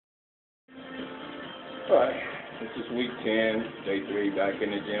Alright, this is week 10, day 3, back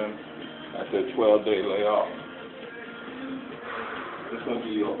in the gym after a 12-day layoff. Just going to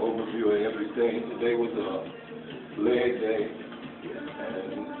give you an overview of everything. Today was a leg day,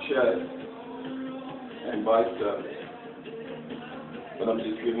 and chest, and biceps. But I'm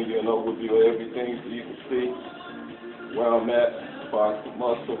just giving you an overview of everything so you can see where I'm at as far as the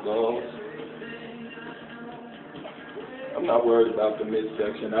muscle goes. I'm not worried about the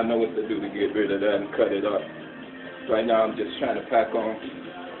midsection. I know what to do to get rid of that and cut it up. Right now I'm just trying to pack on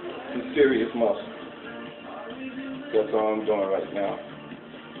some serious muscle. That's all I'm doing right now.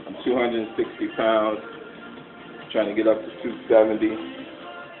 I'm 260 pounds, trying to get up to 270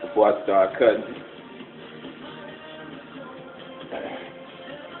 before I start cutting.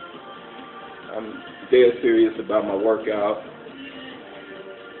 I'm dead serious about my workout,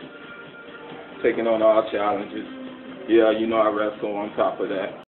 taking on all challenges. Yeah, you know I wrestle on top of that.